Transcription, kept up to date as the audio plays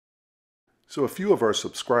So a few of our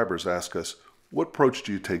subscribers ask us, what approach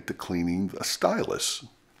do you take to cleaning a stylus,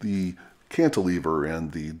 the cantilever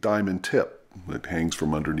and the diamond tip that hangs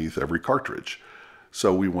from underneath every cartridge?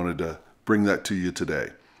 So we wanted to bring that to you today.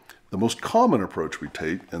 The most common approach we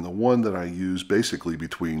take, and the one that I use basically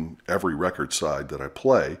between every record side that I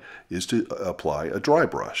play, is to apply a dry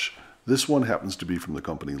brush. This one happens to be from the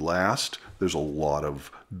company Last. There's a lot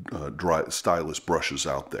of dry stylus brushes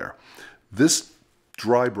out there. This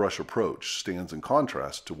dry brush approach stands in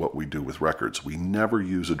contrast to what we do with records. We never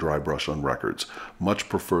use a dry brush on records. Much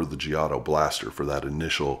prefer the Giotto blaster for that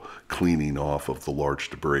initial cleaning off of the large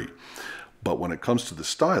debris. But when it comes to the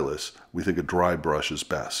stylus, we think a dry brush is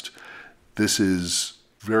best. This is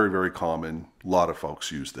very, very common. A lot of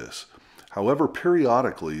folks use this. However,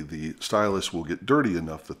 periodically the stylus will get dirty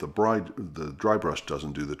enough that the dry brush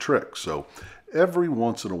doesn't do the trick. So every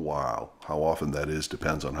once in a while, how often that is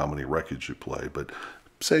depends on how many records you play, but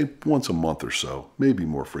say once a month or so, maybe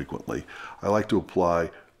more frequently, I like to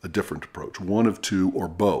apply a different approach, one of two or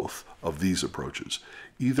both of these approaches.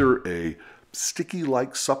 Either a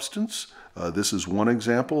sticky-like substance. This is one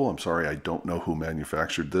example. I'm sorry, I don't know who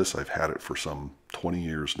manufactured this. I've had it for some 20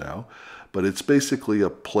 years now. But it's basically a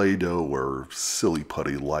Play-Doh or silly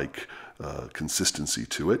putty-like consistency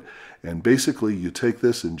to it. And basically you take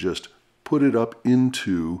this and just put it up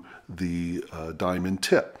into the diamond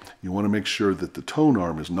tip. You want to make sure that the tone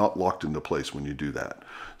arm is not locked into place when you do that.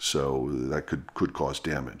 So that could cause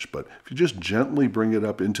damage. But if you just gently bring it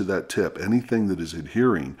up into that tip, anything that is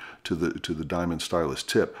adhering to the diamond stylus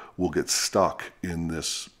tip will get stuck in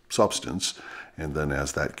this substance. And then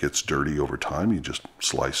as that gets dirty over time, you just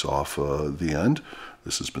slice off the end.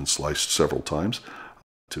 This has been sliced several times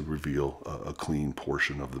to reveal a clean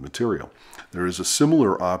portion of the material. There is a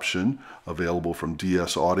similar option available from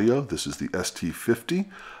DS Audio. This is the ST50.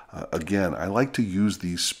 Again, I like to use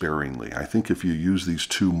these sparingly. I think if you use these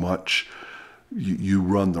too much, you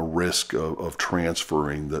run the risk of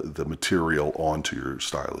transferring the material onto your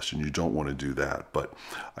stylus, and you don't want to do that. But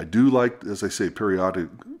I do like, as I say,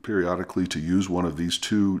 periodically to use one of these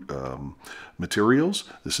two materials.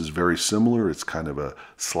 This is very similar. It's kind of a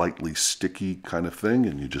slightly sticky kind of thing,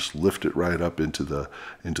 and you just lift it right up into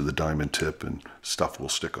the diamond tip, and stuff will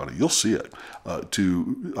stick on it. You'll see it.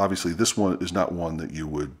 Obviously, this one is not one that you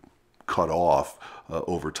would cut off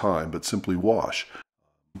over time, but simply wash.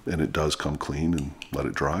 And it does come clean, and let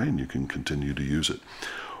it dry, and you can continue to use it.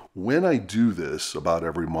 When I do this about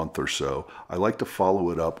every month or so, I like to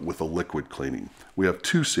follow it up with a liquid cleaning. We have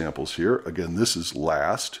two samples here. Again, this is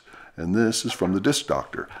Last, and this is from the Disc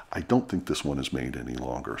Doctor. I don't think this one is made any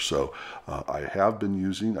longer. So I have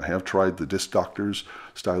tried the Disc Doctor's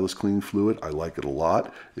Stylus Clean Fluid. I like it a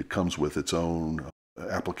lot. It comes with its own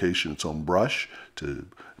application, its own brush to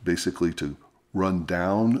basically run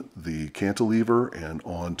down the cantilever and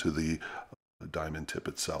onto the diamond tip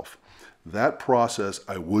itself. That process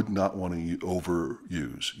I would not want to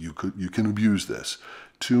overuse. You can abuse this.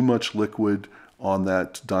 Too much liquid on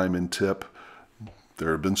that diamond tip.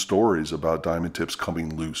 There have been stories about diamond tips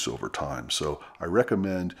coming loose over time. So I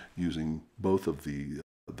recommend using both of the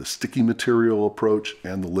sticky material approach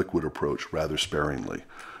and the liquid approach rather sparingly.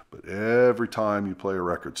 But every time you play a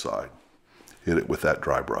record side, hit it with that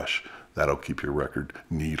dry brush. That'll keep your record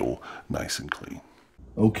needle nice and clean.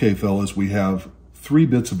 Okay, fellas, we have 3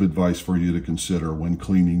 bits of advice for you to consider when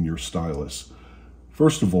cleaning your stylus.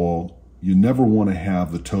 First of all, you never want to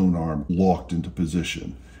have the tone arm locked into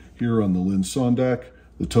position. Here on the Lynn Sondak,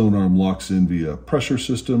 the tone arm locks in via pressure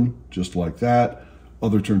system, just like that.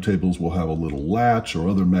 Other turntables will have a little latch or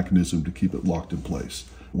other mechanism to keep it locked in place.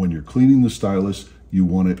 When you're cleaning the stylus, you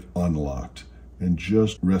want it unlocked and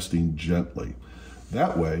just resting gently.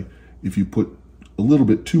 That way, if you put a little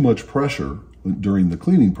bit too much pressure during the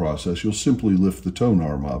cleaning process, you'll simply lift the tone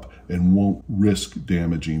arm up and won't risk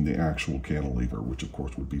damaging the actual cantilever, which of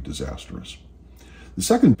course would be disastrous. The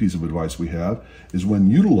second piece of advice we have is when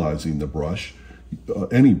utilizing the brush,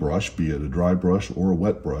 any brush, be it a dry brush or a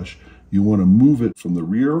wet brush, you want to move it from the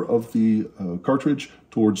rear of the cartridge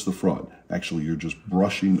towards the front. Actually, you're just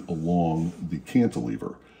brushing along the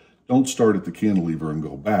cantilever. Don't start at the cantilever and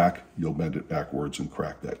go back. You'll bend it backwards and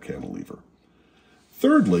crack that cantilever.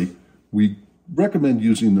 Thirdly, we recommend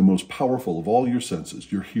using the most powerful of all your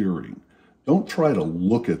senses, your hearing. Don't try to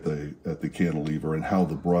look at the cantilever and how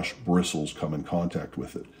the brush bristles come in contact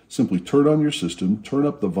with it. Simply turn on your system, turn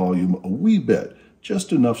up the volume a wee bit,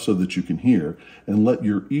 just enough so that you can hear, and let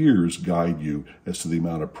your ears guide you as to the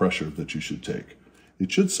amount of pressure that you should take.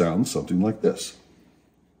 It should sound something like this.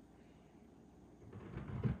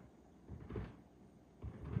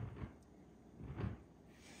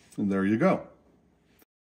 And there you go.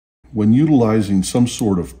 when utilizing some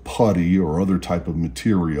sort of putty or other type of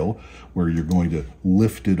material where you're going to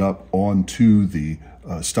lift it up onto the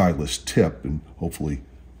stylus tip and hopefully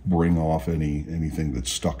bring off anything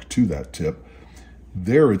that's stuck to that tip,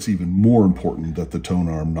 there it's even more important that the tone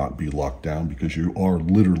arm not be locked down because you are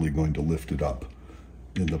literally going to lift it up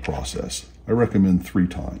in the process. I recommend 3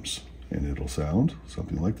 times, and it'll sound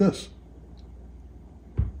something like this.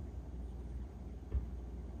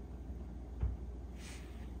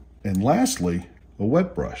 And lastly, a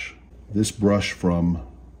wet brush. This brush from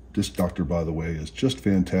Disc Doctor, by the way, is just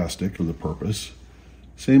fantastic for the purpose.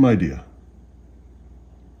 Same idea.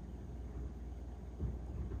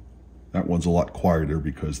 That one's a lot quieter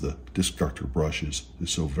because the Disc Doctor brush is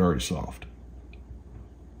so very soft.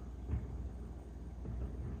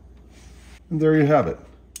 And there you have it.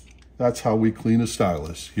 That's how we clean a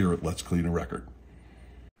stylus here at Let's Clean a Record.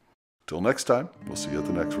 Till next time, we'll see you at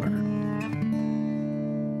the next record.